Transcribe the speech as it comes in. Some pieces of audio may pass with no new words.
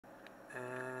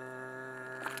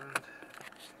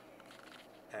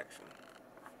Action.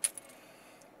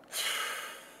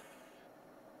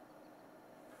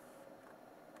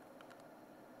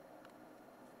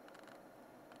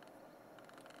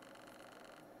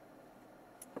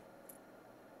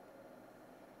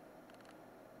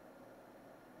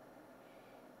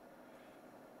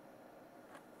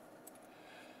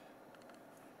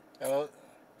 Hello,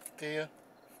 Tia.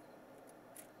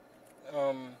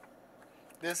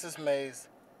 This is Maze.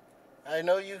 I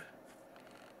know you.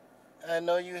 I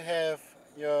know you have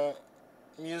your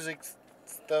music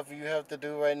stuff you have to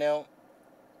do right now,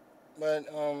 but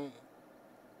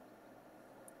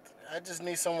I just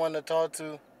need someone to talk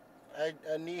to. I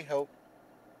need help.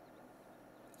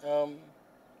 Um,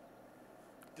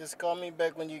 just call me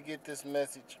back when you get this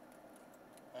message.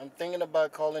 I'm thinking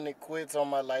about calling it quits on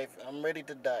my life. I'm ready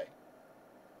to die.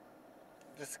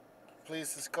 Just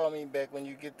please just call me back when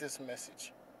you get this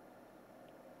message.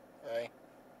 Bye.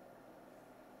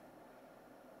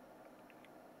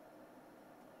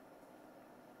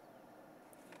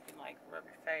 You can like rub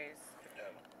your face.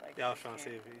 Like Yeah, I was trying to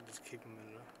see if you just keep them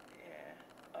in there. Yeah.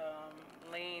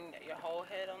 Lean your whole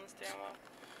head on the steering wheel,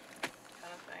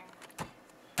 kind of thing.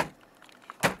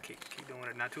 Keep doing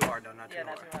it. Not too hard though. Not too hard.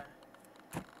 Not too hard.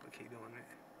 But keep doing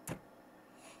it.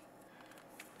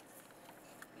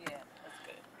 Yeah, that's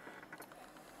good.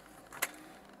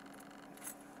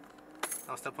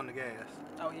 Don't step on the gas.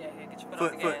 Oh yeah, get your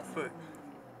foot on the gas. Foot.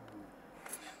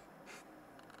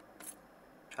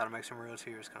 Try to make some real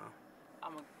tears come.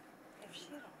 If she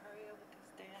don't hurry up with this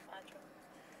damn intro.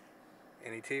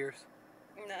 Any tears?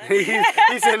 No.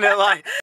 He's in there like.